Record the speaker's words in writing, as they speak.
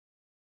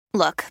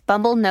Look,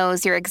 Bumble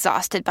knows you're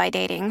exhausted by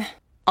dating.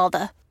 All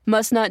the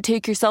must not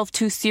take yourself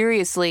too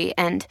seriously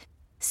and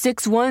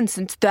 6'1"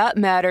 since that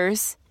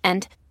matters.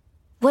 And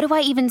what do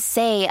I even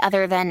say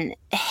other than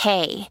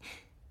hey?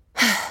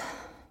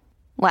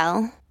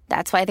 Well,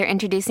 that's why they're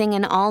introducing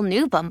an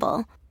all-new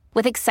Bumble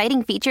with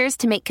exciting features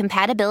to make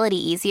compatibility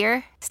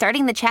easier,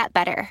 starting the chat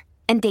better,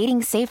 and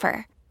dating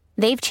safer.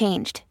 They've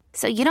changed,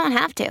 so you don't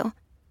have to.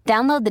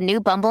 Download the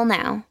new Bumble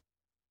now.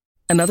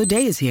 Another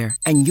day is here,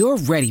 and you're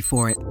ready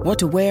for it. What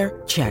to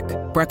wear? Check.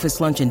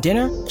 Breakfast, lunch, and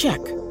dinner? Check.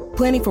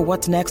 Planning for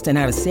what's next and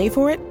how to save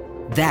for it?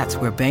 That's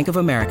where Bank of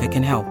America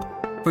can help.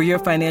 For your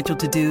financial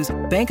to-dos,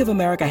 Bank of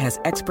America has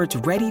experts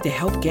ready to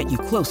help get you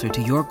closer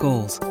to your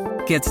goals.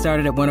 Get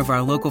started at one of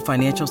our local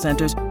financial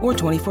centers or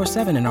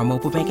 24/7 in our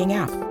mobile banking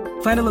app.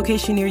 Find a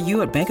location near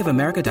you at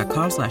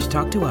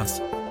bankofamerica.com/talktous.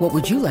 What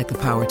would you like the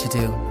power to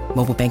do?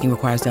 Mobile banking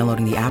requires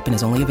downloading the app and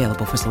is only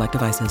available for select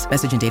devices.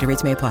 Message and data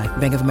rates may apply.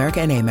 Bank of America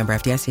N.A., member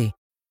FDIC.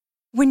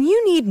 When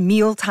you need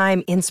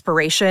mealtime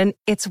inspiration,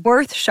 it's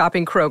worth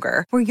shopping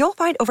Kroger, where you'll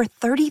find over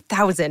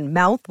 30,000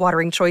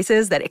 mouth-watering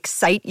choices that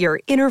excite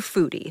your inner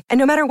foodie. And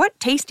no matter what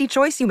tasty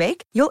choice you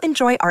make, you'll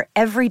enjoy our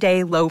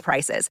everyday low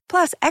prices,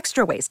 plus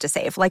extra ways to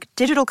save, like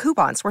digital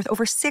coupons worth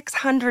over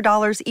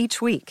 $600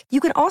 each week. You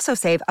can also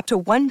save up to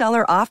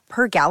 $1 off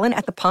per gallon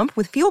at the pump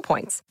with fuel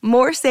points.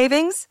 More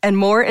savings and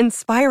more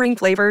inspiring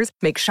flavors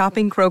make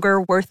shopping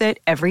Kroger worth it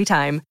every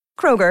time.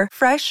 Kroger,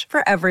 fresh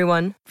for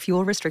everyone.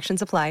 Fuel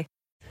restrictions apply.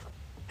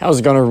 How's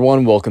it going,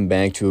 everyone? Welcome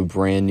back to a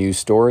brand new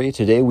story.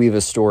 Today we have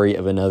a story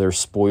of another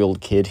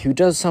spoiled kid who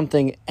does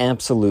something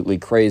absolutely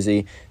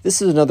crazy.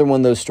 This is another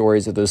one of those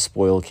stories of those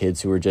spoiled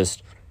kids who are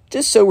just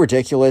so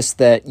ridiculous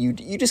that you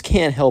just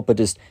can't help but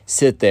just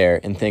sit there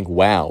and think,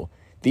 wow,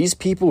 these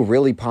people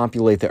really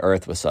populate the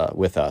earth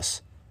with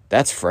us.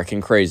 That's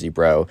freaking crazy,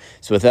 bro.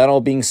 So with that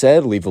all being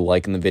said, leave a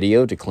like in the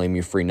video to claim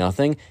your free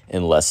nothing,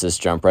 and let's just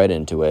jump right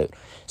into it.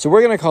 So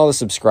we're going to call the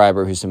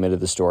subscriber who submitted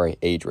the story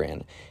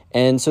Adrian.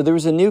 And so there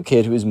was a new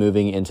kid who was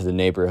moving into the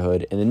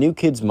neighborhood, and the new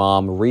kid's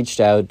mom reached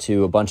out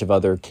to a bunch of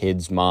other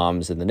kids'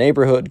 moms in the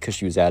neighborhood because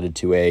she was added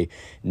to a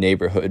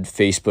neighborhood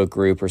Facebook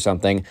group or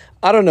something.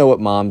 I don't know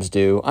what moms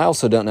do. I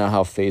also don't know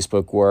how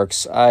Facebook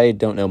works. I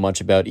don't know much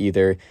about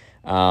either.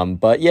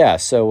 But yeah,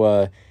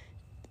 so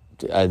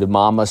the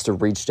mom must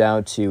have reached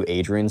out to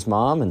Adrian's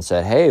mom and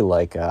said, hey,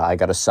 I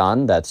got a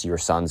son that's your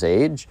son's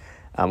age.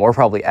 Or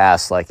probably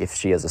asked, if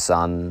she has a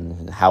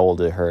son, how old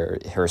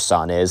her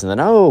son is. And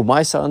then, oh,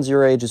 my son's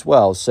your age as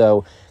well.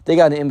 So they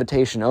got an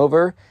invitation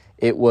over.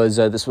 It was,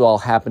 this was all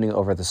happening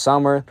over the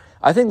summer.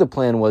 I think the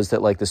plan was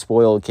that, the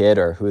spoiled kid,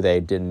 or who they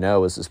didn't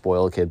know was the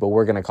spoiled kid, but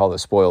we're going to call the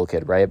spoiled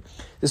kid, right?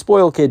 The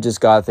spoiled kid just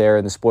got there,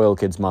 and the spoiled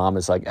kid's mom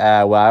is like,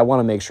 well, I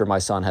want to make sure my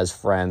son has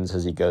friends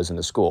as he goes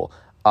into school.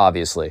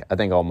 Obviously, I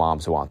think all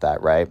moms want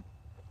that, right?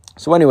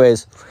 So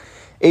anyways,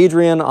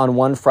 Adrian on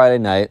one Friday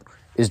night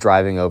is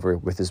driving over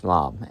with his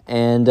mom,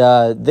 and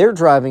they're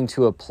driving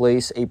to a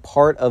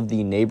part of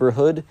the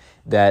neighborhood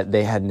that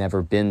they had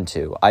never been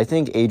to. I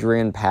think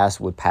Adrian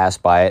would pass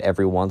by it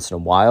every once in a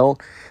while,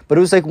 but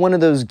it was one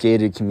of those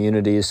gated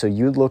communities, so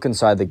you'd look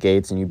inside the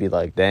gates and you'd be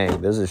like, dang,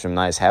 those are some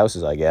nice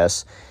houses, I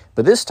guess.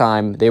 But this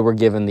time, they were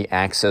given the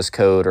access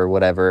code or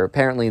whatever.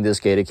 Apparently, in this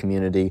gated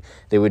community,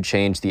 they would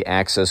change the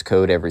access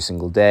code every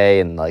single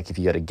day. And, if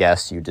you had a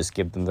guest, you just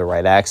give them the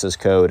right access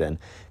code. And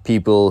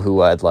people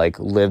who had,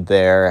 lived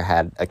there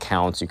had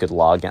accounts you could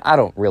log in.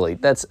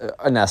 That's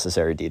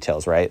unnecessary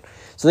details, right?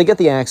 So they get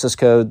the access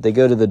code, they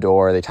go to the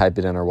door, they type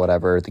it in or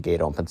whatever, the gate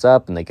opens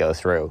up, and they go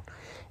through.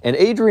 And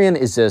Adrian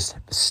is just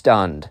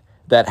stunned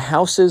that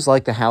houses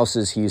like the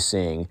houses he's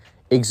seeing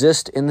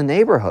exist in the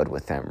neighborhood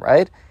with him,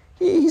 right?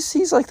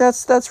 He's like,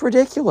 that's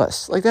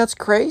ridiculous. That's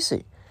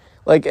crazy.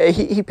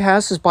 He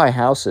passes by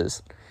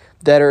houses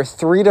that are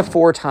 3 to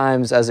 4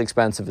 times as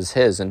expensive as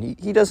his, and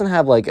he doesn't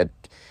have a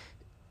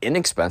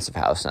inexpensive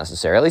house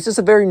necessarily. It's just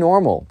a very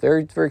normal,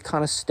 very, very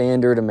kind of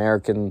standard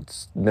American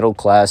middle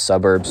class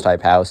suburbs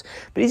type house.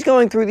 But he's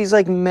going through these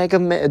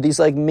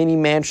mini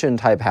mansion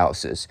type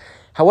houses.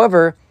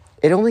 However,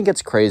 it only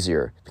gets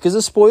crazier because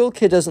the spoiled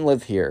kid doesn't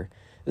live here.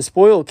 The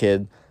spoiled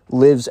kid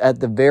lives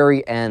at the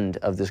very end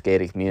of this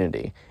gated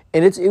community.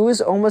 And it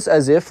was almost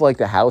as if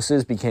the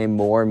houses became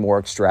more and more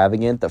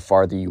extravagant the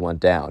farther you went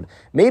down.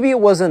 Maybe it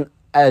wasn't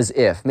as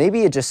if.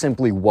 Maybe it just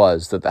simply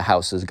was that the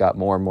houses got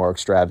more and more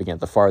extravagant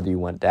the farther you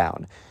went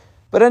down.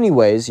 But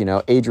anyways,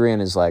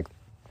 Adrian is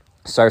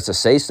starts to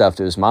say stuff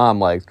to his mom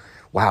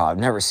wow, I've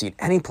never seen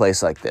any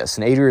place like this.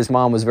 And Adrian's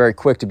mom was very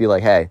quick to be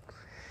like, hey,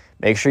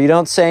 make sure you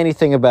don't say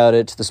anything about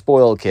it to the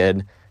spoiled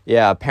kid.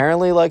 Yeah,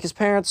 apparently, his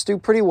parents do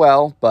pretty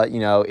well, but,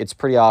 it's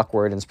pretty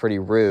awkward and it's pretty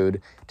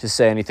rude to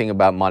say anything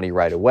about money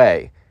right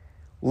away.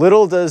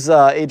 Little does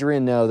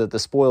Adrian know that the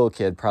spoiled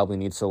kid probably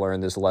needs to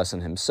learn this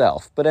lesson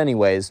himself. But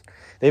anyways,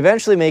 they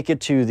eventually make it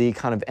to the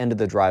kind of end of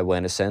the driveway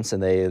in a sense,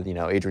 and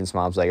Adrian's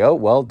mom's like, oh,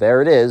 well,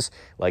 there it is,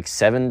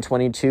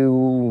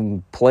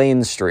 722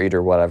 Plain Street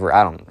or whatever.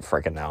 I don't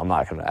freaking know. I'm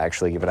not going to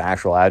actually give it an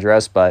actual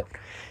address, but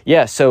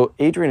yeah, so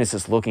Adrian is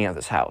just looking at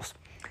this house.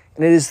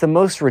 And it is the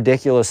most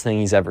ridiculous thing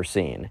he's ever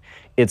seen.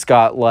 It's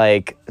got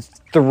like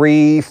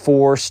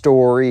 3-4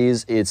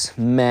 stories. It's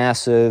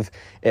massive.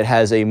 It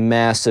has a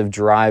massive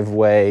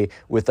driveway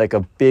with like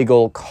a big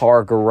old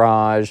car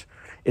garage.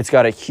 It's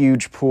got a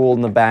huge pool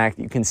in the back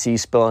that you can see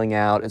spilling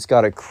out. It's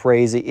got a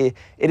crazy,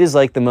 it is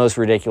like the most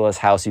ridiculous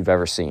house you've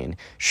ever seen.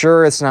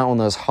 Sure, it's not one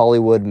of those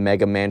Hollywood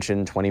mega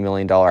mansion $20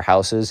 million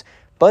houses,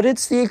 but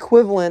it's the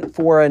equivalent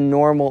for a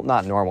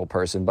not normal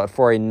person, but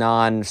for a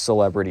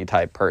non-celebrity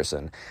type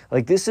person.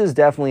 Like, this is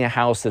definitely a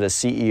house that a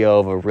CEO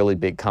of a really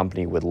big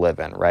company would live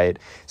in, right?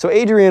 So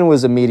Adrian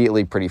was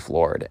immediately pretty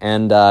floored.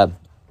 And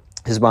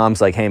his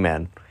mom's like, hey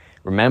man,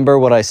 remember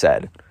what I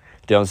said.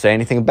 Don't say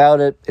anything about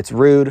it. It's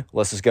rude.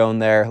 Let's just go in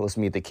there. Let's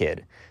meet the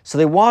kid. So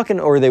they walk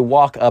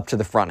up to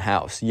the front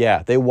house.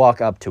 Yeah, they walk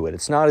up to it.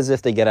 It's not as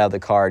if they get out of the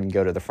car and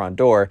go to the front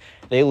door.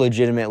 They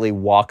legitimately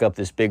walk up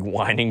this big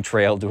winding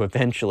trail to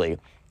eventually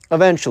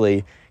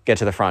get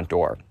to the front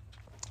door.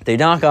 They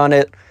knock on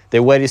it. They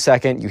wait a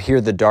second. You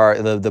hear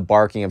the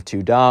barking of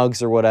 2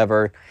 dogs or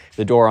whatever.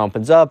 The door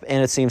opens up,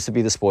 and it seems to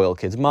be the spoiled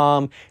kid's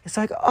mom. It's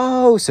like,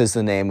 oh, says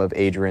the name of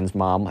Adrian's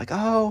mom. Like,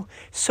 oh,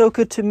 so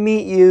good to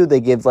meet you. They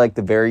give like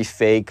the very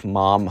fake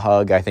mom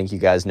hug. I think you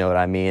guys know what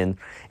I mean.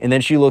 And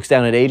then she looks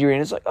down at Adrian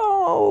and is like,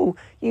 oh,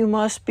 you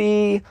must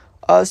be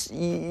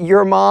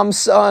your mom's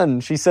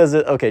son. She says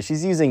it, okay,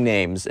 she's using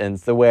names, and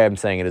the way I'm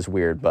saying it is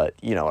weird, but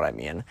you know what I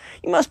mean.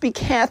 You must be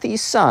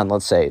Kathy's son.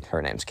 Let's say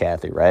her name's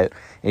Kathy, right?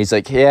 And he's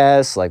like,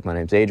 yes, like, my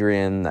name's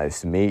Adrian.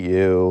 Nice to meet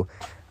you.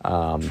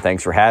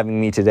 Thanks for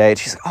having me today. And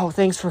she's like, oh,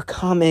 thanks for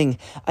coming.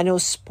 I know,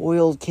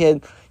 spoiled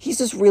kid. He's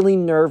just really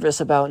nervous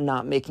about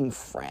not making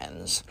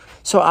friends.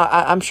 So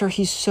I'm sure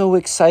he's so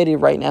excited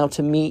right now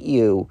to meet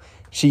you.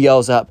 She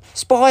yells up,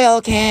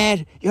 spoiled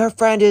kid, your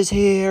friend is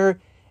here.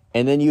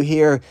 And then you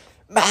hear,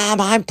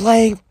 Mom, I'm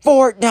playing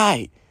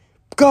Fortnite.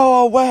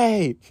 Go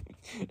away.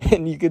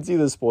 And you can see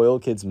the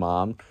spoiled kid's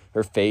mom.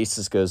 Her face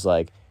just goes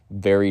like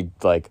very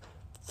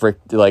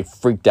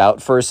freaked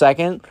out for a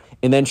second.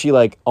 And then she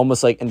like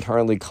almost like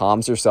internally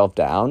calms herself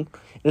down.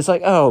 And it's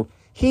like, oh,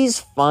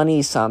 he's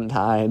funny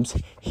sometimes.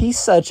 He's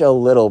such a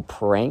little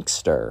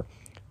prankster.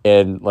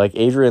 And like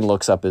Adrian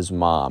looks up his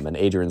mom, and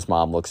Adrian's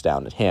mom looks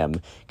down at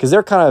him, because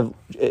they're kind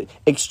of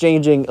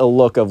exchanging a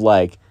look of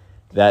like,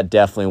 that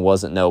definitely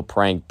wasn't no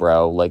prank,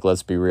 bro. Like,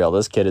 let's be real.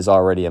 This kid is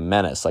already a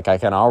menace. Like, I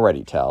can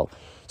already tell.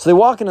 So they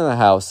walk into the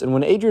house, and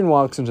when Adrian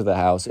walks into the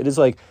house, it is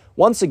like,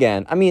 once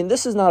again, I mean,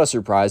 this is not a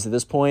surprise at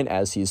this point,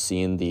 as he's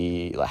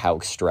seen how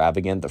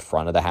extravagant the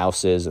front of the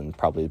house is, and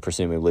probably,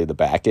 presumably, the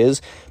back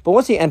is. But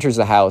once he enters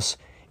the house,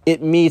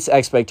 it meets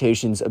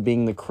expectations of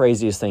being the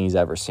craziest thing he's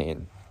ever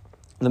seen.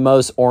 The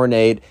most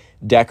ornate,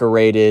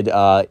 decorated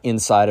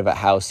inside of a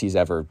house he's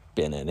ever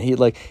been in.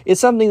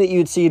 It's something that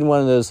you'd see in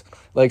one of those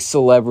like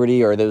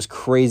celebrity or those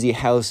crazy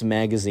house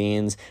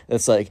magazines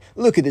that's like,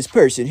 look at this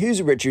person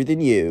who's richer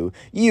than you.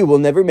 You will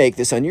never make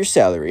this on your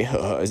salary.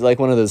 It's like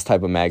one of those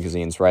type of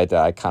magazines, right?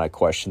 That I kind of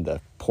question the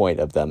point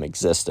of them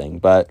existing.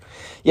 But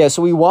yeah,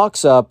 so he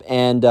walks up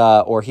and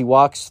he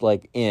walks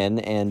like in,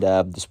 and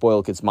the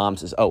spoiled kid's mom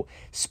says, oh,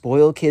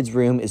 spoiled kid's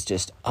room is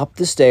just up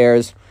the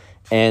stairs.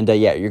 And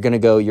you're going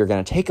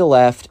to take a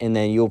left, and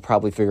then you'll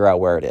probably figure out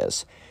where it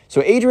is.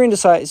 So Adrian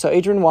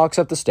walks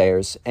up the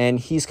stairs, and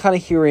he's kind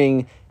of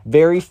hearing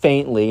very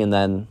faintly, and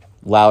then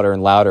louder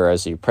and louder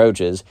as he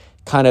approaches,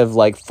 kind of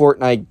like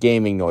Fortnite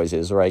gaming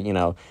noises, right? You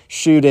know,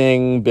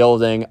 shooting,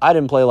 building. I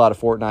didn't play a lot of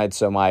Fortnite,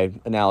 so my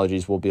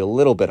analogies will be a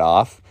little bit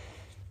off.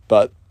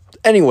 But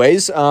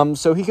anyways,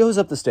 so he goes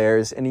up the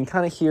stairs, and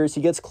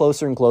he gets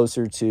closer and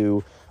closer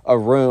to a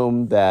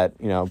room that,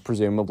 you know,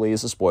 presumably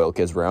is a spoiled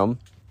kid's room.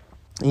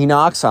 He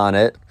knocks on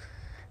it,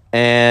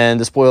 and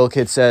the spoiled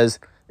kid says,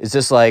 it's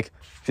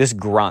just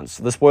grunts.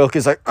 The spoiled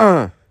kid's like,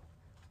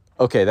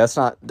 okay,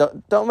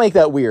 don't make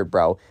that weird,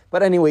 bro.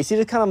 But anyways, he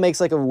just kind of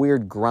makes like a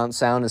weird grunt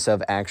sound instead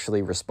of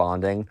actually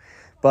responding.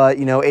 But,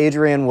 you know,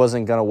 Adrian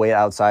wasn't going to wait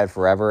outside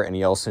forever, and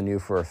he also knew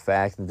for a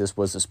fact that this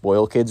was the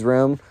spoiled kid's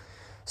room.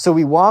 So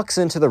he walks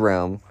into the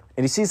room,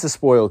 and he sees the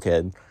spoiled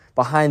kid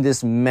behind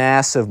this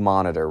massive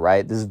monitor,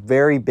 right? This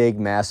very big,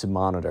 massive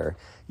monitor.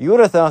 You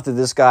would have thought that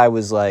this guy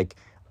was like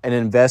an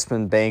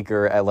investment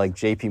banker at like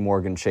JP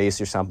Morgan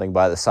Chase or something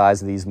by the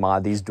size of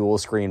these dual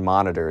screen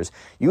monitors.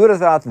 You would have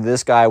thought that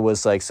this guy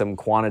was like some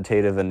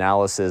quantitative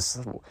analysis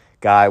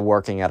guy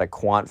working at a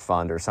quant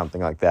fund or something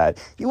like that.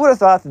 You would have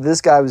thought that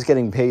this guy was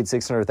getting paid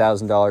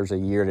 $600,000 a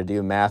year to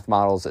do math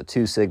models at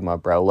 2 Sigma,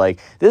 bro. Like,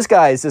 this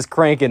guy is just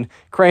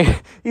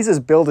he's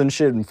just building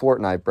shit in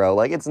Fortnite, bro.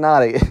 Like,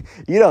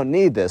 you don't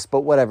need this,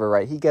 but whatever,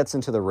 right? He gets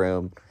into the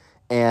room.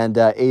 And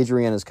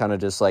Adrian is kind of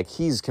just like,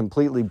 he's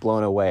completely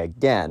blown away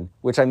again,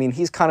 which, I mean,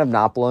 he's kind of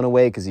not blown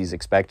away because he's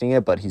expecting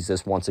it, but he's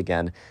just, once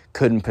again,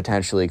 couldn't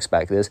potentially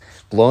expect this.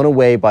 Blown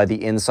away by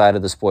the inside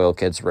of the spoiled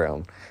kid's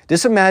room.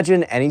 Just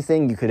imagine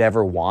anything you could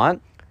ever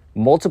want,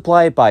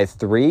 multiply it by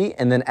 3,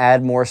 and then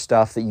add more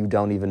stuff that you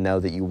don't even know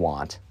that you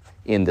want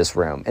in this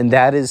room. And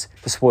that is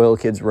the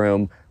spoiled kid's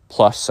room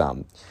plus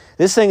some.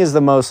 This thing is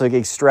the most like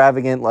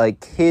extravagant,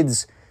 like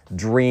kids'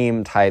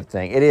 dream type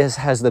thing. It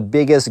has the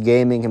biggest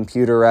gaming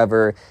computer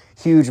ever.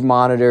 huge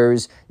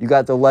monitors, you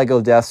got the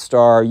Lego Death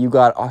Star, you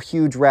got a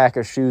huge rack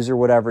of shoes or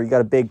whatever, you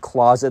got a big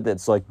closet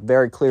that's like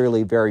very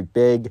clearly very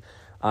big.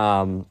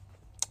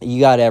 You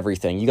got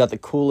everything. You got the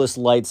coolest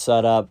light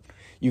setup.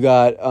 You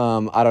got,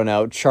 I don't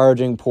know,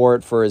 charging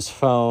port for his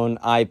phone,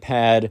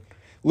 iPad,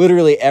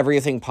 literally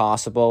everything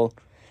possible.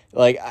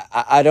 Like,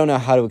 I don't know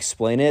how to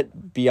explain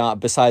it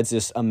besides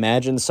just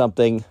imagine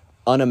something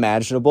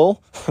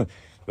unimaginable.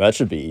 That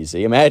should be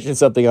easy. Imagine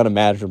something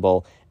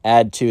unimaginable,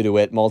 add 2 to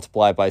it,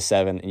 multiply by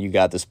 7, and you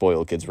got the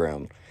spoiled kid's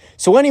room.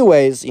 So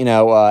anyways,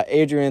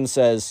 Adrian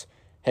says,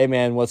 hey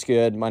man, what's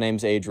good? My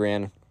name's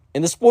Adrian.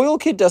 And the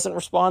spoiled kid doesn't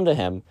respond to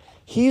him.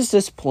 He's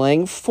just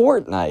playing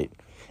Fortnite.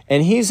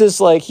 And he's just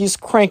like, he's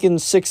cranking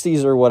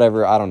 60s or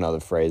whatever. I don't know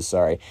the phrase,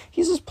 sorry.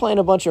 He's just playing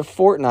a bunch of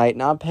Fortnite,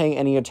 not paying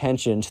any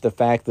attention to the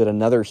fact that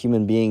another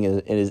human being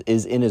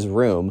is in his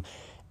room.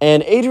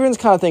 And Adrian's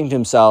kind of thinking to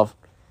himself,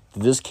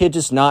 did this kid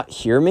just not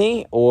hear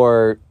me?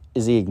 Or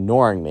is he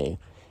ignoring me?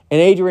 And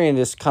Adrian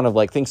just kind of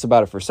like thinks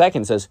about it for a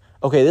second and says,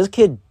 okay, this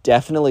kid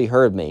definitely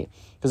heard me.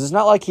 Because it's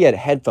not like he had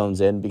headphones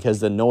in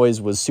because the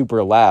noise was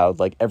super loud,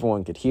 like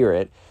everyone could hear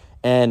it.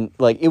 And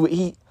like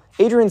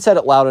Adrian said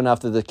it loud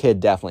enough that the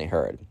kid definitely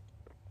heard.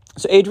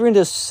 So Adrian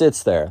just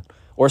sits there,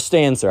 or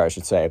stands there, I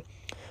should say,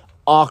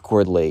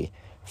 awkwardly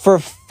for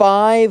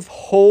 5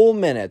 whole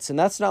minutes. And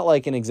that's not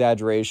like an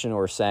exaggeration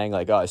or saying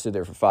like, oh, I stood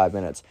there for 5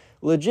 minutes.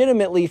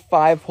 Legitimately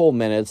 5 whole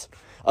minutes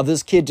of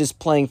this kid just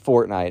playing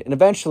Fortnite. And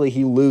eventually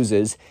he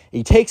loses.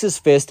 He takes his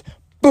fist,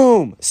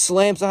 boom,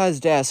 slams on his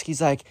desk.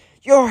 He's like,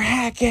 you're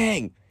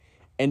hacking.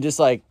 And just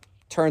like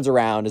turns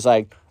around, is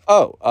like,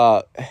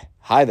 oh,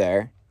 hi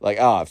there. Like,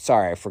 oh,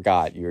 sorry, I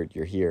forgot you're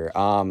here.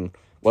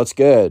 What's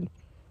good?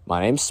 My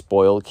name's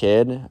Spoiled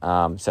Kid.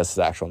 Says his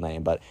actual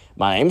name, but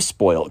my name's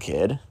Spoiled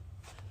Kid.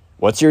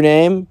 What's your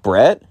name?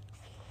 Brett?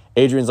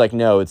 Adrian's like,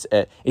 no, it's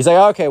it. He's like,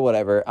 okay,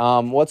 whatever.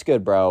 What's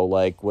good, bro?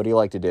 Like, what do you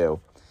like to do?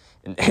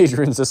 And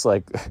Adrian's just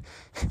like,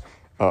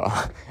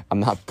 oh, I'm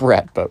not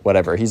Brett, but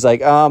whatever. He's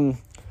like, I don't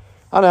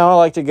know, I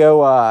like to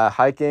go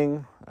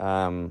hiking.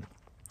 I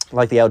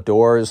like the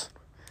outdoors.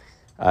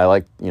 I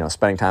like,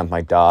 spending time with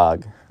my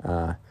dog.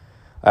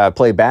 I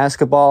play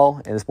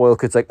basketball, and the spoiled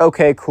kid's like,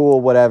 okay,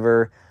 cool,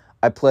 whatever.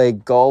 I play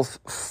golf,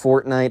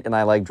 Fortnite, and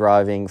I like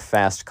driving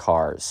fast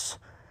cars.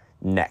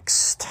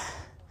 Next.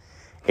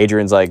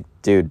 Adrian's like,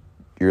 dude,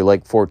 you're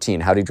like 14.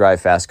 How do you drive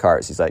fast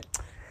cars? He's like,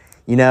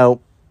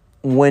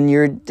 when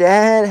your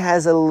dad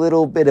has a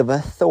little bit of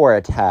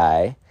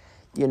authority,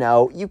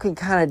 you can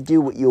kind of do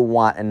what you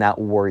want and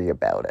not worry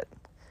about it.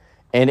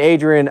 And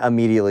Adrian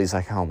immediately is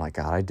like, oh my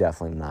God, I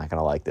definitely am not going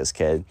to like this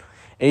kid.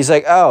 And he's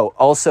like, oh,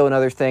 also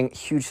another thing,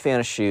 huge fan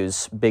of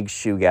shoes, big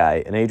shoe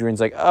guy. And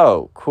Adrian's like,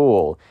 oh,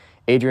 cool.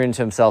 Adrian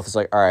to himself is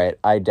like, all right,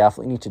 I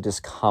definitely need to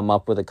just come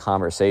up with a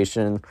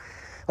conversation.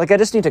 Like, I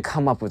just need to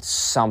come up with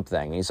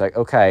something. And he's like,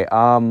 okay,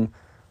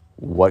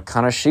 what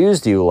kind of shoes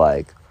do you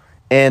like?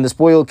 And the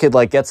spoiled kid,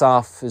 like, gets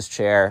off his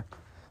chair,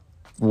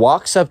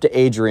 walks up to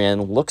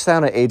Adrian, looks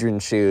down at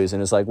Adrian's shoes,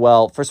 and is like,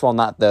 well, first of all,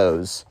 not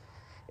those.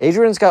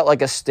 Adrian's got,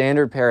 like, a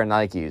standard pair of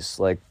Nikes.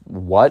 Like,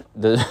 what?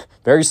 The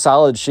very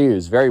solid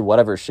shoes, very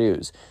whatever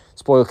shoes.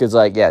 Spoiled kid's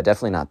like, yeah,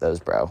 definitely not those,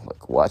 bro.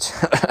 Like, what?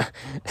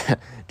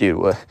 Dude,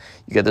 what?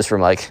 You get this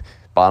from, like,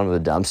 bottom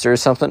of the dumpster or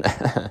something?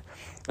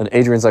 And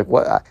Adrian's like,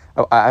 what?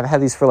 I've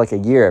had these for, like, a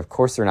year. Of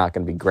course they're not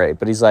going to be great.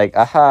 But he's like,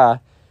 aha,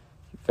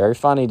 very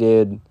funny,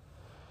 dude.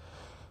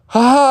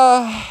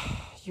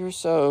 Ah, you're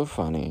so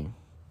funny.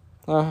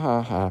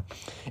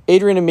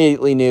 Adrian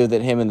immediately knew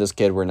that him and this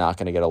kid were not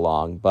going to get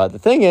along. But the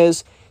thing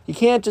is, he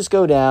can't just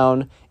go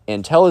down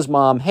and tell his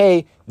mom,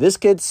 hey, this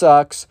kid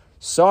sucks.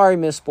 Sorry,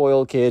 Miss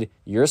Spoiled Kid.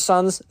 Your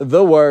son's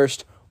the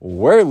worst.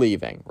 We're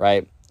leaving,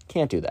 right?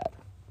 Can't do that.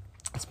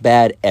 It's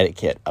bad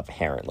etiquette,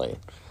 apparently.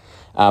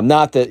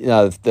 Not that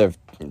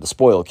the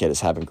Spoiled Kid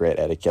is having great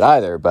etiquette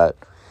either, but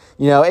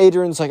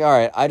Adrian's like, all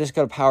right, I just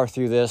got to power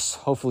through this.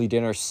 Hopefully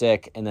dinner's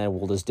sick, and then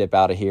we'll just dip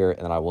out of here,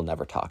 and then I will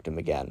never talk to him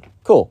again.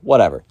 Cool,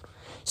 whatever.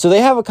 So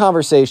they have a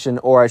conversation,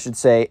 or I should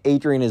say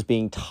Adrian is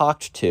being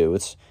talked to.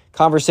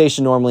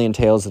 Conversation normally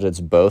entails that it's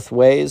both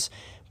ways,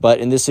 but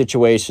in this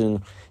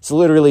situation, it's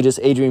literally just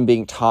Adrian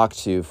being talked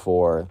to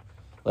for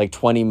like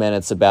 20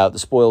 minutes about the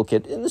spoiled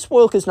kid. And the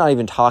spoiled kid's not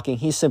even talking.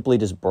 He's simply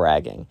just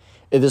bragging.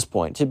 At this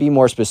point, to be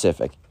more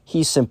specific,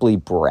 he's simply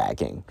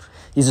bragging.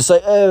 He's just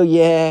like, oh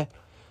yeah,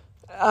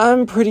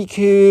 I'm pretty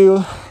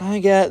cool. I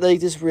got like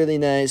this really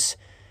nice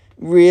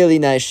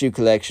shoe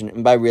collection.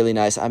 And by really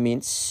nice, I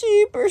mean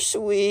super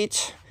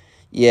sweet.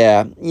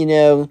 Yeah,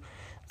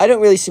 I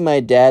don't really see my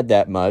dad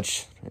that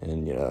much.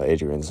 And,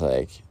 Adrian's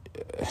like,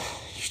 you're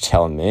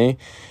telling me?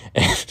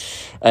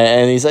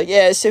 And he's like,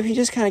 yeah, so he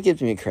just kind of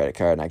gives me a credit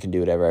card and I can do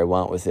whatever I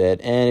want with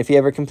it. And if he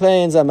ever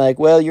complains, I'm like,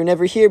 well, you're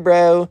never here,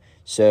 bro.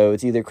 So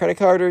it's either credit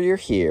card or you're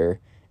here.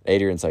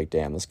 Adrian's like,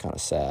 damn, that's kind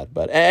of sad.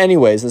 But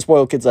anyways, the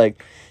spoiled kid's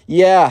like,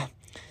 yeah,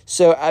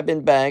 so I've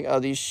been buying all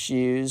these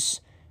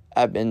shoes.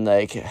 I've been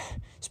like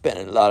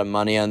spending a lot of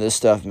money on this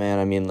stuff, man.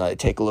 I mean, like,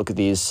 take a look at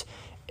these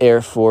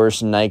Air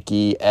Force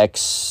Nike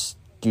X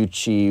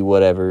Gucci,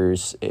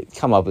 whatever's,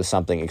 come up with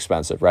something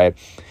expensive, right?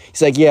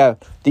 He's like, yeah,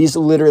 these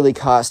literally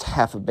cost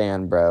half a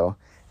band, bro.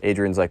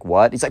 Adrian's like,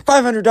 what? He's like,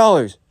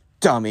 $500,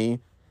 dummy.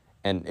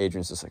 And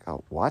Adrian's just like,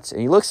 oh, what?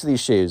 And he looks at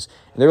these shoes,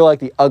 and they're like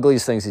the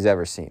ugliest things he's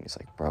ever seen. He's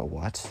like, bro,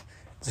 what?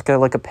 Just got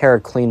like a pair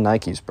of clean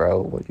Nikes,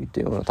 bro. What are you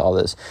doing with all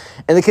this?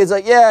 And the kid's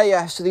like,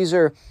 yeah, so these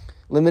are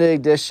limited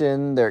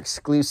edition. They're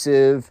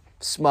exclusive,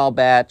 small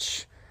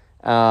batch.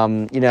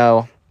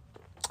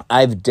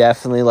 I've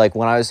definitely, like,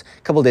 when I was,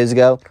 a couple of days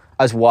ago,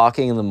 I was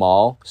walking in the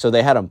mall. So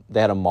they had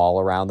a mall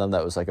around them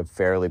that was like a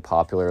fairly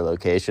popular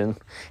location.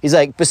 He's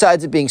like,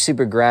 besides it being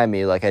super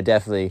grimy, like, I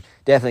definitely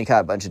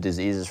caught a bunch of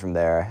diseases from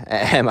there.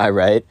 Am I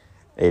right?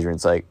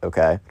 Adrian's like,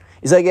 okay.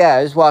 He's like, yeah,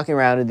 I was walking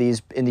around in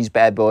these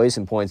bad boys,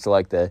 and points to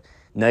like the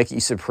Nike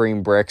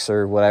Supreme bricks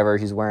or whatever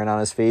he's wearing on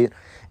his feet.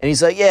 And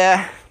he's like,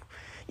 yeah,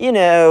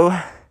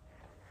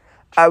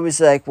 I was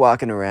like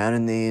walking around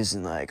in these,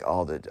 and like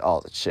all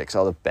the chicks,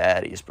 all the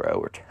baddies, bro,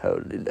 were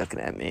totally looking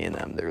at me, and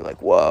they're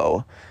like,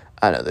 whoa,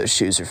 I know those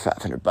shoes are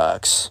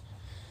 $500.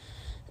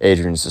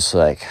 Adrian's just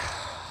like,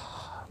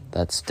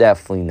 that's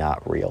definitely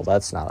not real.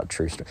 That's not a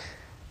true story.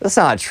 That's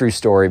not a true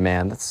story,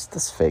 man.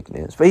 That's fake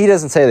news. But he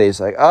doesn't say that. He's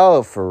like,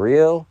 oh, for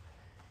real?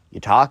 You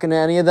talking to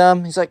any of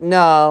them? He's like,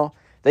 no,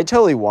 they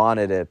totally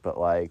wanted it, but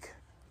like,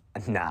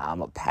 nah,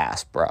 I'm a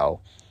pass, bro.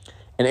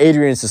 And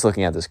Adrian's just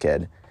looking at this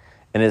kid.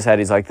 In his head,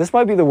 he's like, this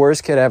might be the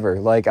worst kid ever.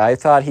 Like, I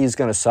thought he's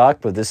going to suck,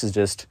 but this is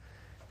just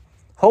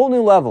whole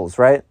new levels,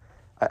 right?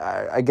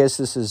 I guess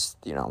this is,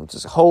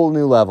 just whole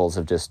new levels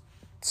of just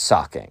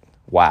sucking.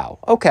 Wow.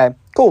 Okay,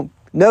 cool.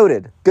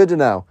 Noted. Good to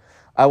know.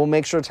 I will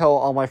make sure to tell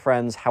all my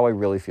friends how I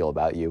really feel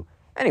about you.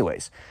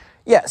 Anyways,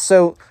 yeah,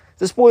 so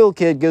the spoiled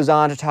kid goes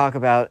on to talk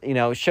about,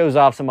 shows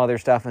off some other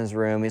stuff in his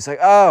room. He's like,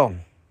 oh,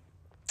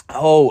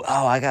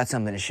 I got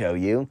something to show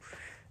you.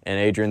 And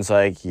Adrian's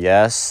like,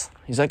 yes.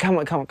 He's like, come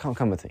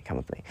with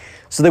me.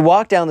 So they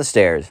walk down the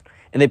stairs,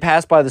 and they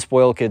pass by the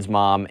spoiled kid's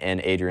mom and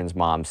Adrian's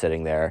mom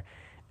sitting there.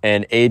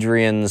 And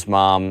Adrian's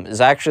mom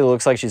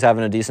looks like she's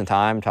having a decent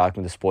time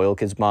talking to the spoiled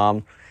kid's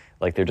mom.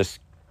 Like, they're just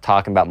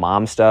talking about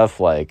mom stuff,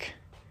 like,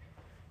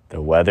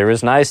 the weather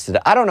is nice today.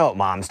 I don't know what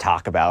moms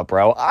talk about,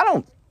 bro. I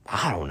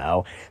don't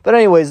know. But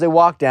anyways, they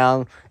walk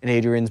down, and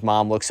Adrian's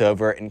mom looks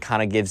over and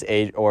kind of gives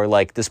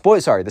the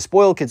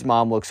spoiled kid's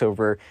mom looks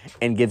over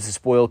and gives the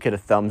spoiled kid a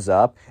thumbs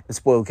up. The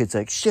spoiled kid's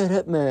like, shut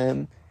up,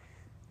 mom.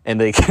 And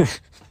they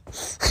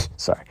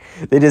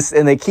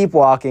they keep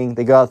walking.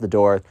 They go out the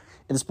door,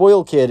 and the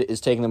spoiled kid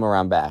is taking them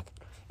around back.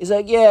 He's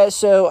like, yeah,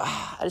 so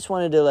I just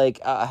wanted to,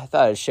 I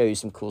thought I'd show you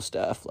some cool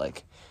stuff.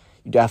 Like,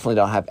 you definitely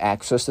don't have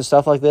access to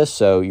stuff like this,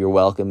 so you're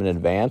welcome in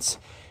advance.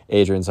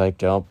 Adrian's like,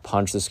 don't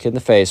punch this kid in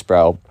the face,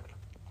 bro.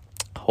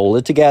 Hold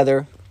it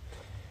together.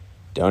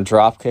 Don't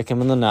drop kick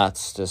him in the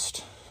nuts.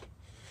 Just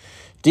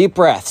deep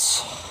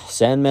breaths.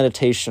 Zen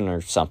meditation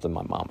or something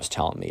my mom was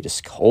telling me.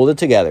 Just hold it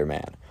together,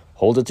 man.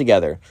 Hold it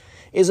together.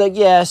 He's like,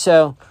 yeah,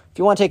 so if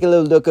you want to take a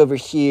little look over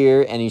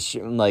here, and he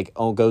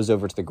goes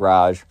over to the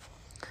garage.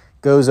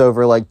 Goes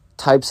over,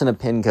 types in a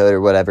PIN code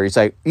or whatever. He's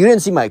like, you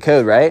didn't see my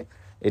code, right?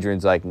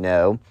 Adrian's like,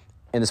 no.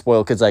 And the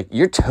spoiled kid's like,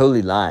 you're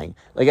totally lying.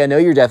 Like, I know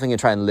you're definitely going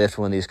to try and lift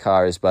one of these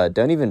cars, but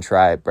don't even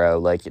try it, bro.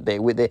 Like,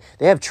 they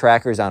have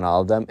trackers on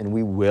all of them, and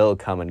we will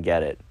come and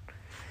get it.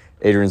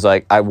 Adrian's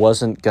like, I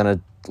wasn't going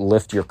to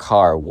lift your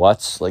car.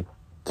 What? Like,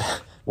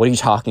 what are you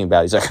talking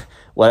about? He's like,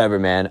 whatever,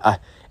 man.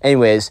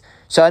 Anyways,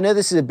 so I know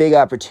this is a big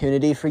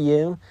opportunity for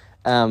you,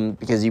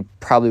 because you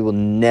probably will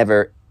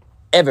never,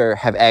 ever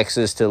have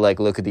access to,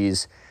 look at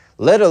these,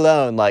 let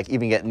alone,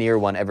 even get near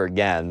one ever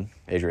again.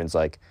 Adrian's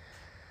like,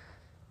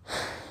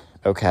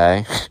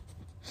 okay.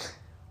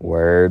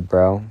 Word,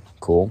 bro.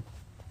 Cool.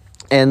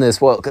 And this,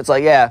 it's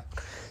like, yeah.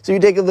 So you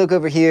take a look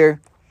over here.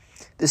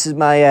 This is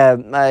my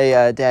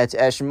my dad's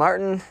Aston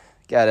Martin.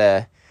 Got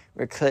a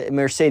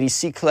Mercedes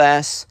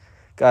C-Class.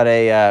 Got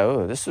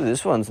a,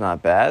 this one's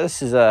not bad.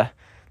 This is a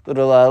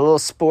little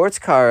sports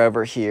car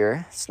over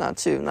here. It's not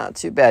too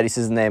bad. He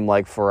says the name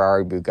like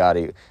Ferrari,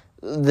 Bugatti.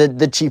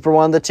 The cheaper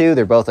one, the two,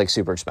 they're both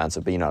super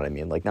expensive, but you know what I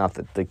mean. Not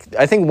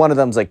I think one of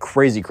them's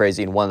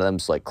crazy, and one of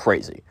them's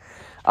crazy.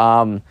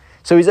 So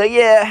he's like,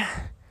 yeah,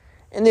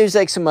 and there's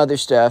some other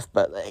stuff,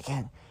 but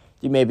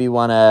you maybe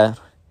want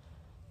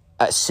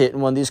to sit in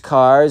one of these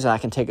cars, and I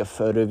can take a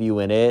photo of you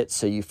in it,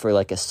 so you for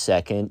a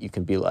second you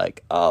can be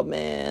like, oh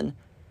man,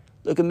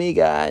 look at me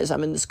guys,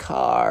 I'm in this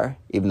car,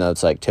 even though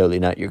it's totally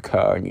not your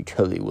car and you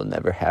totally will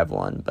never have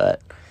one.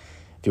 But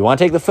if you want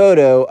to take the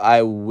photo,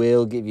 I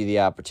will give you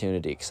the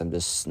opportunity, because I'm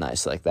just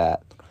nice like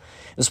that.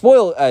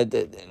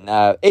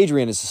 And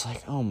Adrian is just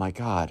like, oh my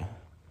god,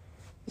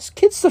 this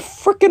kid's the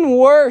freaking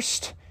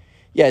worst.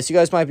 Yes, you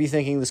guys might be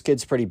thinking this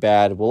kid's pretty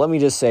bad. Well, let me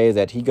just say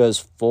that he goes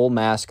full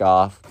mask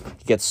off.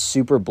 He gets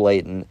super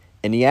blatant.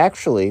 And he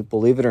actually,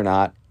 believe it or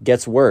not,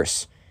 gets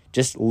worse.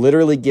 Just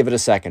literally give it a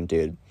second,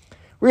 dude.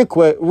 Real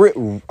quick.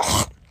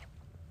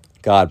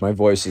 God, my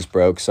voice is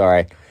broke.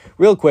 Sorry.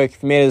 Real quick,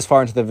 if you made it this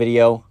far into the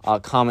video,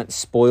 comment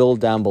spoiled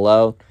down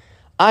below.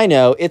 I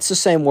know, it's the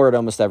same word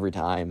almost every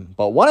time.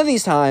 But one of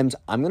these times,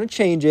 I'm going to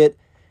change it.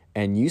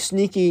 and you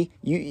sneaky,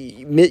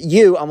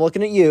 you, I'm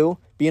looking at you,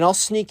 being all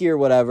sneaky or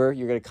whatever,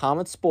 you're going to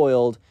comment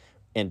spoiled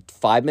in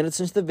 5 minutes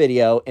into the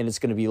video, and it's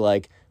going to be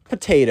like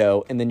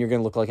potato, and then you're going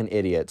to look like an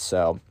idiot.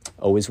 So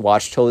always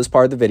watch till this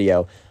part of the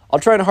video. I'll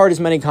try to heart as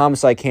many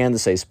comments as I can to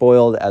say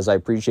spoiled, as I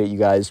appreciate you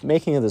guys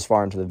making it this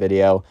far into the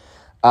video.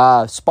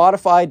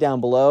 Spotify down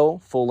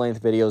below,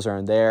 full-length videos are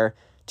in there.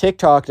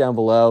 TikTok down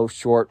below,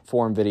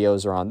 short-form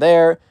videos are on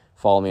there.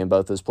 Follow me in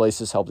both those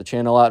places, help the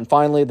channel out. And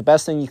finally, the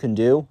best thing you can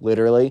do,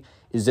 literally,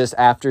 is just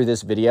after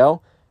this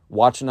video,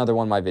 watch another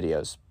one of my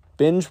videos.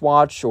 Binge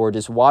watch or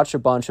just watch a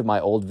bunch of my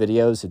old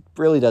videos. It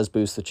really does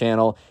boost the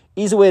channel.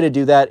 Easy way to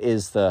do that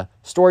is the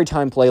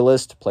Storytime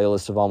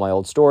playlist of all my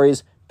old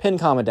stories. Pin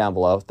comment down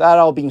below. That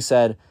all being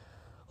said,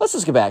 let's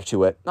just get back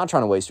to it. Not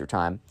trying to waste your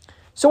time.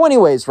 So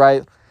anyways,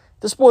 right,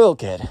 the spoiled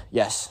kid.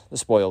 Yes, the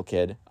spoiled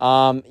kid.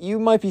 You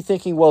might be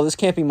thinking, well, this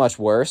can't be much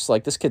worse.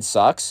 Like, this kid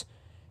sucks.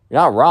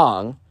 You're not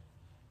wrong.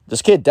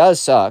 This kid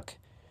does suck,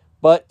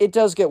 but it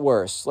does get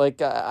worse.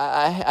 Like,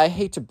 I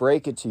hate to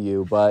break it to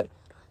you, but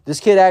this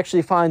kid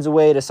actually finds a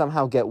way to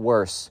somehow get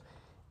worse.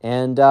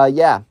 And,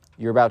 yeah,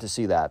 you're about to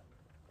see that.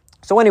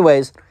 So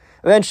anyways,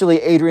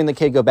 eventually, Adrian the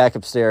kid go back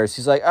upstairs.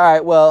 He's like, all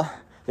right, well,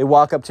 they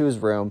walk up to his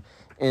room,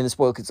 and the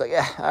spoiled kid's like,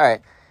 yeah, all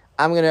right,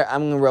 I'm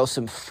gonna roast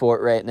some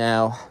fort right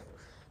now.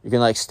 You can,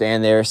 like,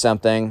 stand there or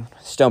something.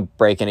 Just don't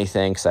break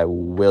anything, because I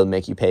will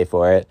make you pay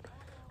for it.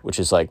 Which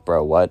is like,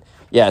 bro, what?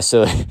 Yeah,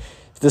 so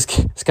this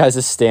guy's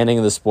just standing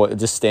in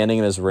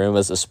his room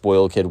as the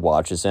spoiled kid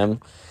watches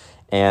him.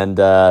 And,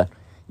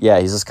 yeah,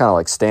 he's just kind of,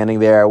 like, standing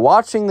there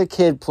watching the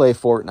kid play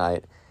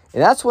Fortnite.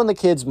 And that's when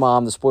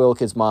the spoiled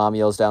kid's mom,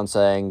 yells down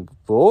saying,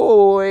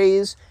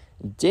 boys,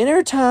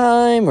 dinner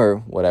time, or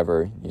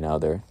whatever,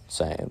 they're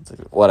saying,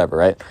 whatever,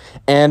 right?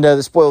 And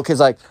the spoiled kid's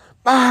like,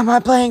 Mom,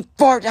 I'm playing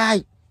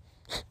Fortnite.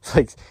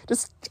 Like,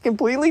 just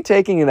completely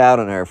taking it out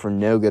on her for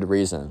no good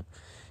reason.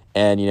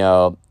 And,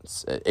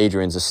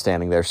 Adrian's just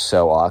standing there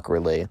so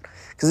awkwardly.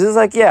 Because it's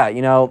like, yeah,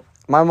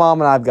 my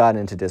mom and I have gotten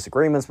into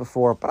disagreements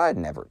before, but I'd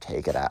never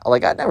take it out.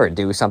 Like, I'd never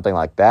do something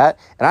like that.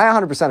 And I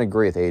 100%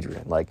 agree with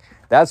Adrian. Like,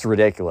 that's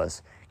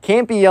ridiculous.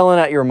 Can't be yelling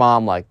at your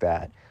mom like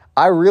that.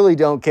 I really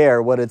don't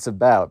care what it's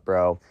about,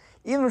 bro.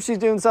 Even if she's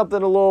doing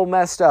something a little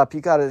messed up,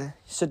 you gotta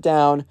sit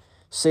down,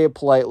 say it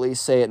politely,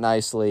 say it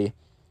nicely.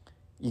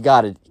 You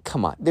gotta,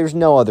 come on. There's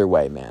no other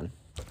way, man.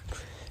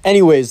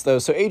 Anyways, though,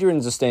 so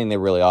Adrian's just standing there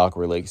really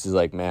awkwardly because he's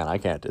like, man,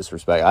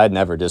 I'd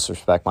never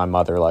disrespect my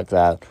mother like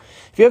that.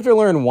 If you have to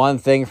learn one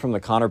thing from the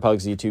Connor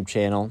Pugs YouTube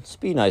channel, just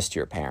be nice to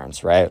your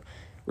parents, right?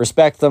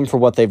 Respect them for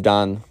what they've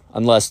done,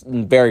 unless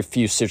in very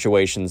few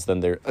situations,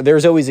 then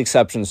there's always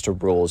exceptions to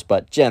rules,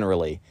 but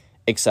generally,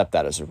 accept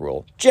that as a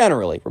rule.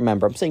 Generally,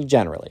 remember, I'm saying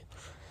generally.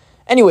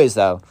 Anyways,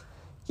 though,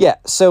 yeah,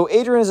 so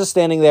Adrian is just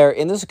standing there,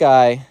 and this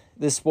guy,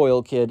 this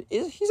spoiled kid,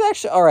 he's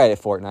actually all right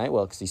at Fortnite,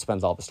 well, because he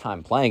spends all his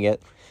time playing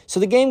it. So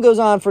the game goes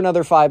on for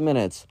another 5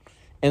 minutes,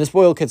 and the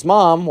spoiled kid's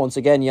mom, once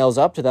again, yells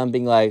up to them,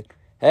 being like,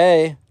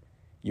 hey,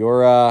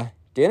 your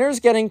dinner's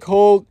getting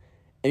cold.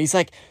 And he's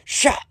like,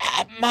 shut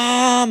up,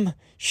 Mom!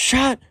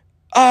 Shut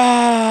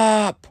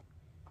up!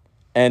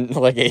 And,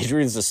 like,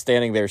 Adrian's just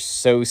standing there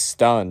so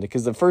stunned,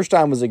 because the first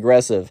time was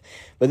aggressive,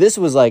 but this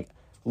was, like,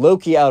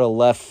 low-key out of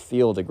left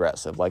field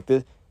aggressive. Like,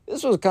 this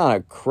was kind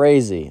of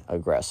crazy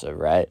aggressive,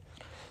 right?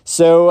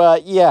 So,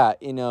 yeah,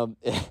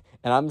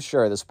 and I'm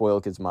sure the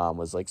spoiled kid's mom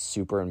was, like,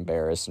 super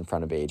embarrassed in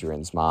front of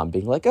Adrian's mom,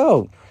 being like,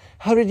 oh,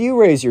 how did you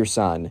raise your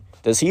son?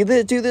 Does he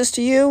do this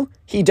to you?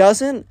 He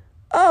doesn't?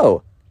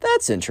 Oh,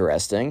 that's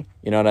interesting.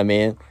 You know what I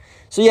mean?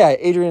 So, yeah,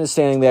 Adrian is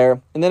standing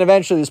there, and then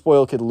eventually the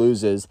spoiled kid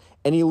loses,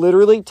 and he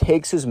literally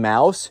takes his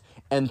mouse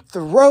and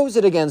throws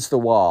it against the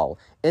wall,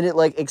 and it,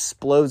 like,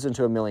 explodes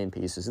into a million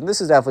pieces. And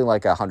this is definitely,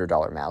 like, a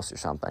 $100 mouse or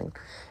something.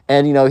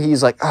 And,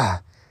 he's like,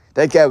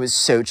 that guy was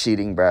so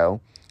cheating, bro.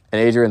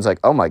 And Adrian's like,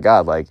 oh, my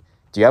God, like,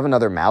 do you have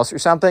another mouse or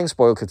something?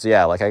 Spoiled kid's,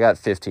 yeah, like, I got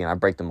 15. I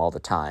break them all the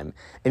time.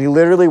 And he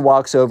literally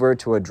walks over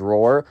to a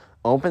drawer,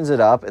 opens it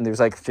up, and there's,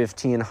 like,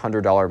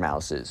 $1,500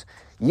 mouses.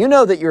 You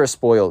know that you're a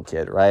spoiled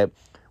kid, right?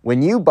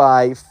 When you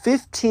buy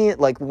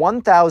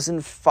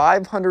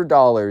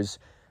 $1,500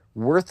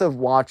 worth of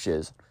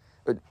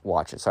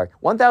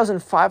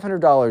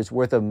 $1,500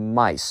 worth of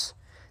mice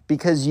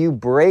because you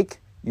break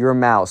your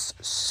mouse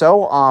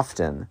so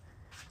often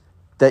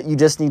that you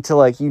just need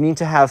to, you need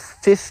to have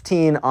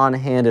 15 on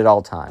hand at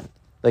all time.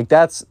 Like,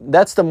 that's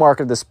the mark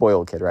of the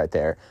spoiled kid right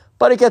there.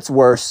 But it gets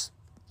worse.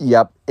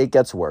 Yep, it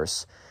gets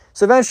worse.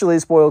 So eventually,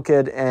 spoiled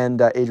kid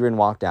and Adrian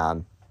walk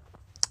down.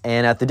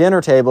 And at the dinner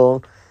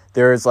table,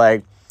 there's,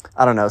 some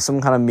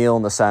kind of meal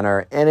in the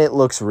center. And it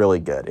looks really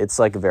good. It's,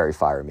 a very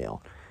fire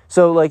meal.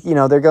 So,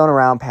 they're going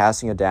around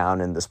passing it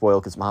down. And the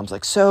spoiled kid's mom's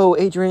like, so,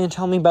 Adrian,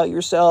 tell me about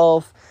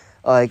yourself.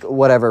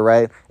 Whatever,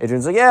 right?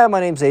 Adrian's like, yeah, my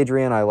name's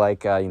Adrian. I like,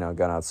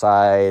 going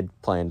outside,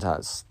 playing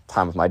time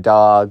with my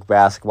dog,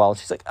 basketball. And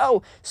she's like,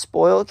 oh,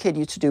 spoiled kid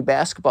used to do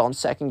basketball in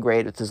second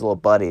grade with his little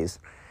buddies.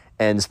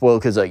 And the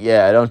spoiled kid's like,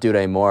 yeah, I don't do it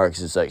anymore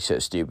because it's, so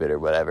stupid or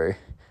whatever.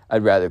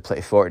 I'd rather play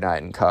Fortnite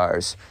in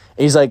cars.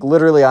 He's like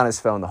literally on his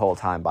phone the whole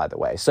time, by the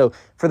way. So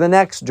for the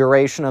next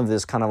duration of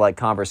this kind of like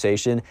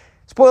conversation,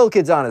 spoiled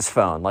kid's on his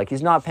phone. Like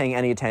he's not paying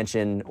any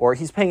attention, or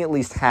he's paying at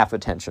least half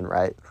attention,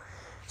 right?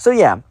 So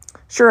yeah,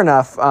 sure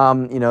enough,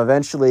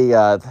 eventually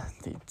the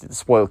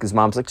spoiled kid's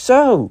mom's like,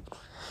 so,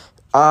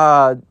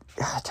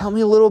 tell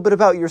me a little bit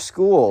about your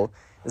school.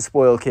 The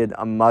spoiled kid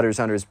mutters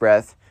under his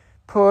breath,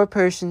 poor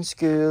person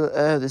school,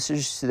 oh,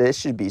 this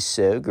should be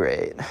so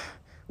great.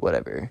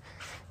 Whatever.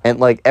 And,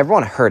 like,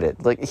 everyone heard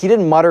it. Like, he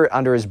didn't mutter it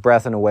under his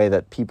breath in a way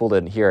that people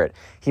didn't hear it.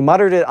 He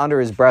muttered it under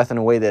his breath in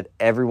a way that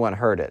everyone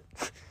heard it.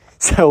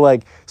 So,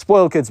 like,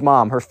 spoiled kid's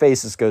mom, her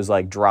face just goes,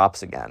 like,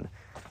 drops again.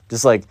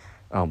 Just like,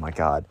 oh, my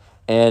God.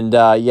 And,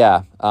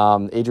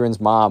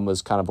 Adrian's mom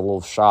was kind of a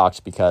little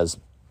shocked because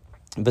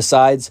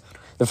besides...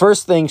 the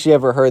first thing she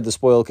ever heard the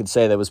spoiled kid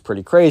say that was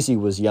pretty crazy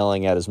was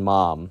yelling at his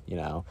mom,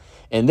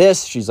 And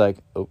this, she's like,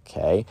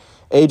 okay.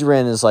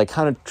 Adrian is like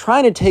kind of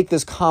trying to take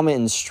this comment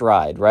in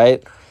stride,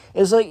 right?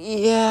 It's like,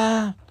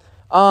 yeah,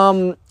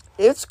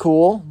 it's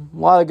cool. A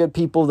lot of good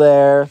people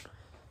there.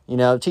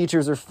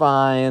 Teachers are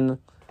fine.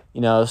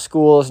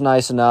 School is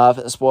nice enough.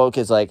 And the spoiled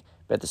kid's like,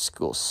 bet the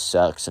school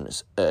sucks and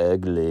it's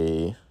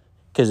ugly.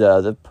 Because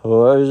the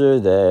poors are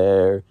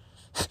there.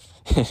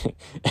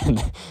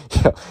 And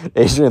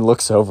Adrian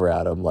looks over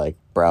at him like,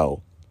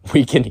 bro,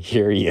 we can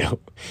hear you.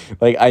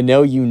 Like, I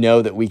know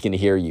that we can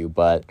hear you,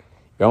 but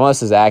you're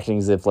almost as acting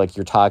as if like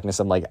you're talking to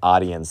some like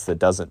audience that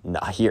doesn't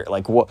hear.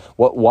 Like,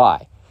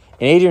 why?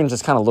 And Adrian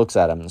just kind of looks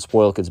at him, and the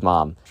spoiled kid's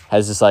mom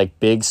has this like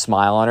big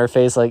smile on her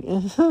face, like,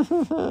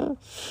 don't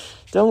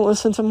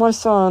listen to my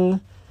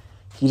son.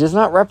 He does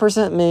not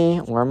represent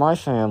me or my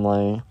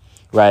family,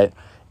 right?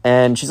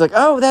 And she's like,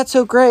 oh, that's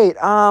so great.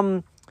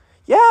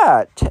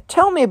 Yeah,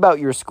 tell me about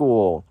your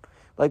school.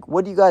 Like,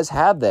 what do you guys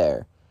have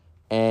there?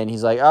 And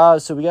he's like,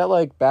 so we got,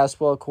 like,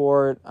 basketball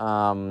court.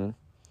 What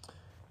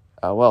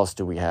else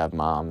do we have,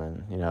 Mom?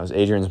 And,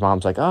 Adrian's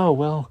mom's like, oh,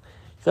 well,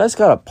 you guys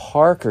got a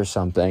park or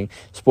something.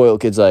 Spoiled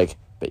kid's like,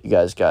 but you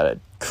guys got a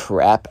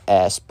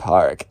crap-ass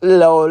park.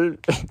 Lol.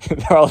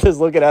 They're all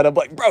just looking at him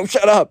like, bro,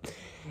 shut up.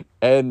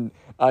 And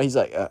he's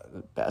like,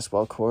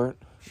 basketball court?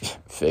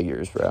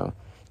 Figures, bro.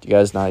 Do you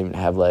guys not even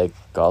have, like,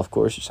 golf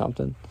course or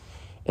something?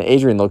 And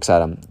Adrian looks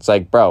at him. It's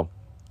like, bro,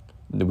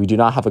 we do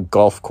not have a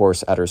golf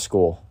course at our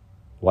school.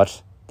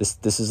 What?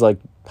 This is like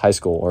high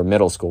school or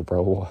middle school,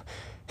 bro.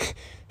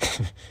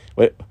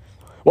 Wait,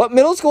 what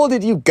middle school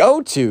did you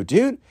go to,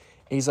 dude?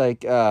 He's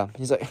like,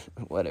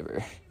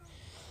 whatever.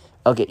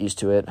 I'll get used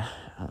to it.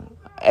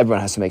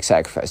 Everyone has to make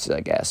sacrifices,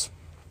 I guess.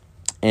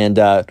 And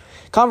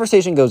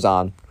conversation goes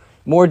on.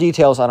 More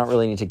details I don't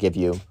really need to give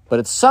you. But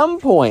at some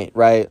point,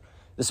 right,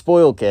 the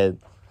spoiled kid,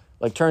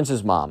 like, turns to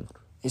his mom.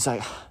 He's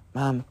like,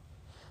 Mom,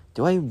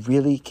 do I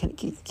really, can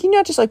you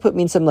not just, like, put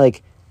me in some,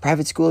 like,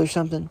 private school or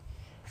something?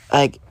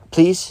 Like,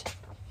 please?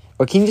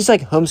 Or can you just,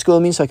 like,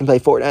 homeschool me so I can play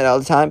Fortnite all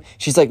the time?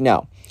 She's like,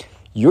 no.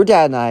 Your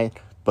dad and I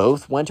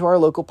both went to our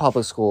local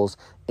public schools,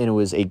 and it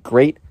was a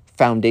great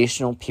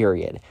foundational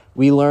period.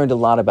 We learned a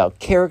lot about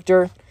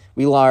character.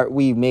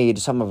 We made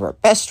some of our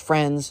best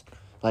friends.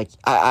 Like,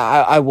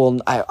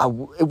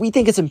 we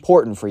think it's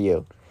important for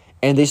you.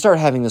 And they start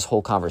having this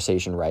whole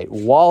conversation, right?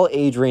 While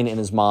Adrian and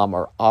his mom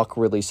are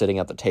awkwardly sitting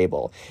at the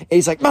table. And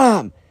he's like,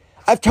 Mom,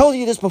 I've told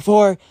you this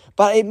before,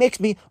 but it makes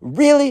me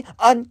really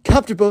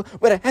uncomfortable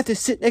when I have to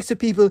sit next to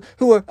people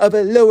who are of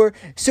a lower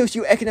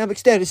socioeconomic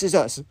status as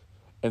us.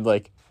 And,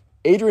 like,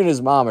 Adrian and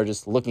his mom are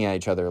just looking at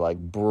each other like,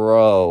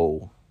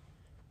 bro,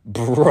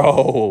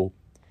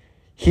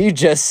 he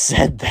just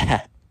said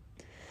that.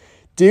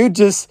 Dude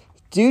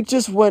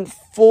just went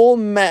full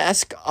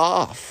mask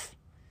off.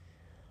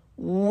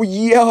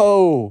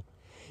 Yo.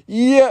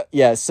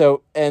 Yeah,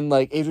 so, and,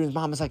 like, Adrian's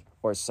mom is like,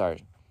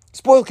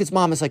 spoiled kid's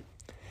mom is like,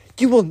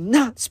 you will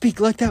not speak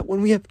like that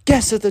when we have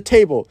guests at the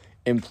table.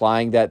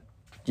 Implying that,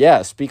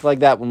 yeah, speak like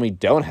that when we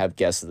don't have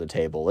guests at the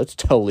table. It's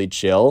totally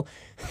chill.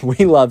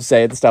 We love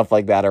saying stuff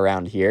like that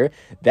around here.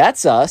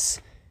 That's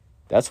us.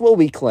 That's what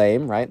we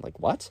claim, right? Like,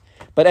 what?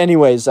 But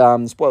anyways,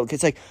 spoiled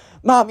kid's like,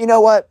 Mom, you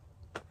know what?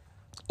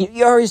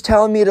 You're always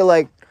telling me to,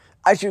 like,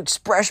 I should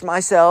express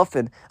myself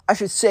and I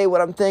should say what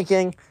I'm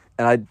thinking.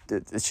 And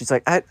she's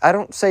like, I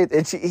don't say it.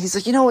 And he's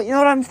like, you know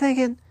what I'm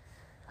thinking?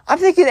 I'm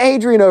thinking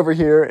Adrian over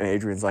here. And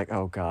Adrian's like,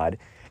 oh, God,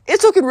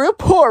 it's looking real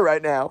poor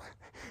right now.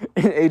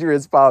 And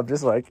Adrian's mom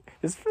just like,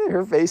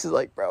 her face is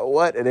like, bro,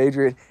 what? And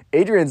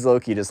Adrian's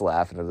low-key just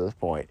laughing at this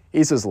point.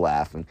 He's just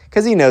laughing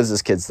because he knows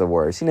this kid's the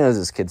worst. He knows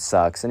this kid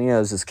sucks. And he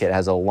knows this kid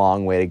has a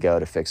long way to go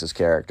to fix his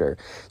character.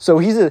 So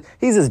he's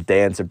just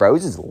dancing, bro.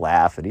 He's just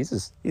laughing.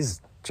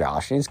 He's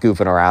Josh, and he's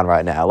goofing around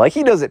right now. Like,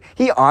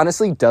 he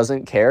honestly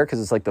doesn't care because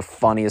it's like the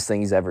funniest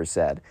thing he's ever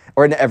said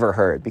or ever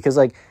heard. Because,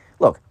 like,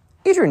 look,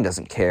 Adrian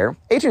doesn't care.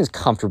 Adrian's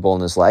comfortable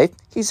in his life.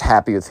 He's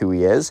happy with who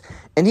he is.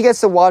 And he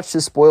gets to watch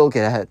this spoiled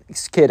kid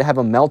have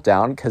a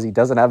meltdown because he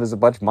doesn't have as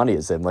much money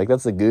as him. Like,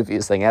 that's the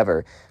goofiest thing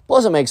ever.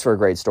 Plus, it makes for a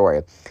great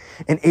story.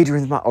 And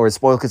Adrian's mom, or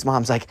spoiled kid's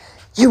mom's like,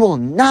 you will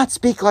not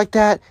speak like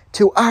that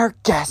to our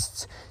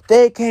guests.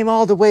 They came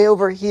all the way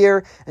over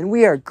here, and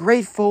we are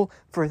grateful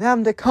for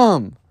them to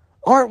come,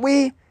 aren't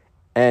we?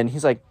 And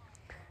he's like,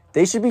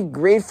 they should be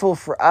grateful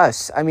for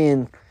us. I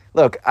mean,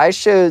 look, I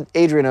showed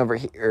Adrian over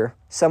here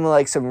some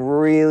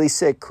really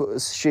sick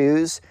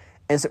shoes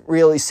and some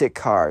really sick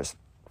cars.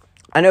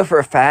 I know for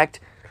a fact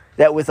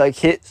that with like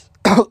his,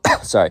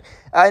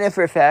 I know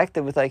for a fact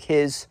that with like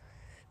his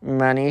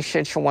money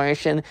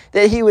situation,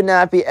 that he would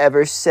not be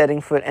ever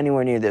setting foot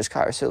anywhere near this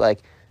car. So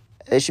like,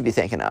 they should be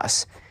thanking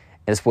us.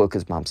 And Spoiled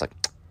Kid's mom's like,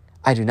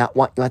 I do not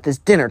want you at this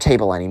dinner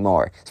table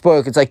anymore.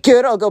 Spoiled Kid's like,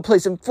 good, I'll go play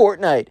some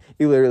Fortnite.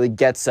 He literally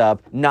gets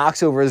up,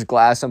 knocks over his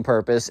glass on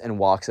purpose, and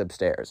walks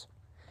upstairs.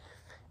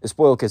 The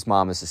Spoiled Kid's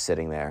mom is just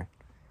sitting there.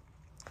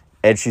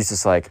 And she's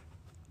just like,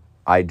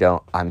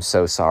 I'm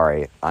so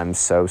sorry,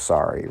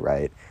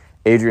 right?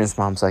 Adrian's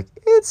mom's like,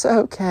 it's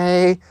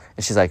okay.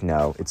 And she's like,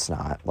 no, it's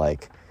not.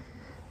 Like,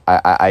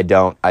 I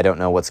don't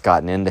know what's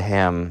gotten into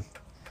him.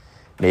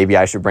 Maybe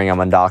I should bring him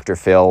on Dr.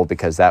 Phil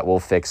because that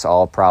will fix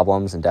all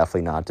problems and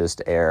definitely not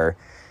just air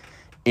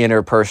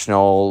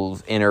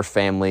interpersonal,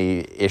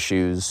 inter-family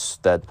issues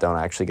that don't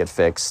actually get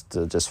fixed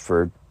just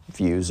for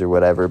views or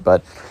whatever.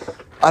 But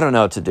I don't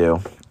know what to do.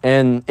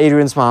 And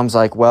Adrian's mom's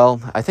like, well,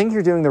 I think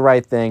you're doing the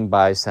right thing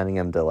by sending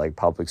him to like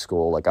public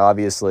school. Like,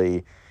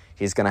 obviously,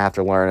 he's going to have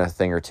to learn a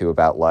thing or two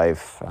about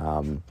life.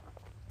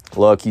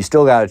 Look, you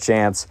still got a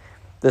chance.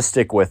 Just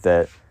stick with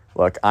it.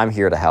 Look, I'm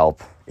here to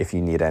help if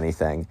you need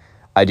anything.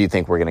 I do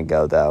think we're going to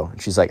go, though. And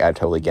she's like, I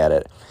totally get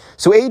it.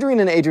 So Adrian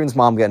and Adrian's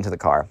mom get into the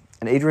car.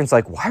 And Adrian's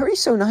like, why are you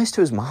so nice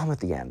to his mom at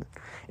the end?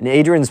 And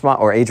Adrian's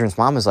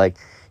mom is like,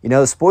 you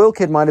know, the Spoiled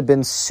Kid might have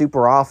been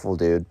super awful,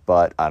 dude.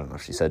 But I don't know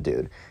if she said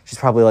dude. She's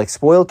probably like,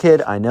 Spoiled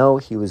Kid, I know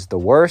he was the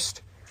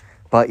worst.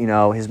 But, you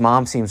know, his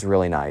mom seems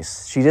really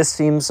nice. She just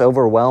seems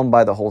overwhelmed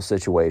by the whole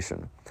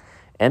situation.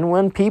 And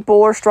when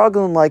people are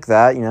struggling like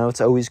that, you know,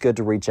 it's always good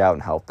to reach out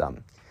and help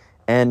them.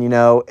 And, you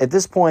know, at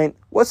this point,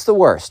 what's the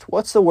worst?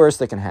 What's the worst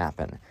that can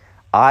happen?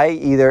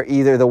 Either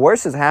the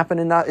worst has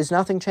happened and is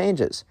nothing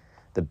changes.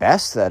 The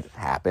best that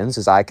happens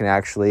is I can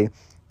actually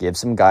give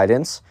some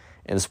guidance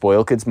and the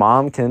Spoiled Kid's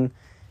mom can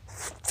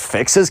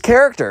fix his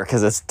character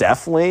because it's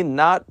definitely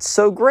not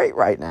so great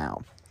right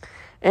now.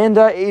 And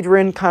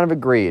Adrian kind of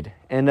agreed.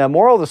 And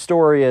moral of the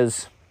story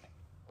is,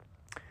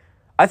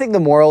 I think the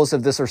morals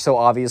of this are so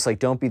obvious. Like,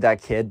 don't be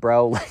that kid,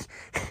 bro. Like,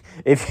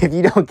 if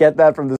you don't get that from the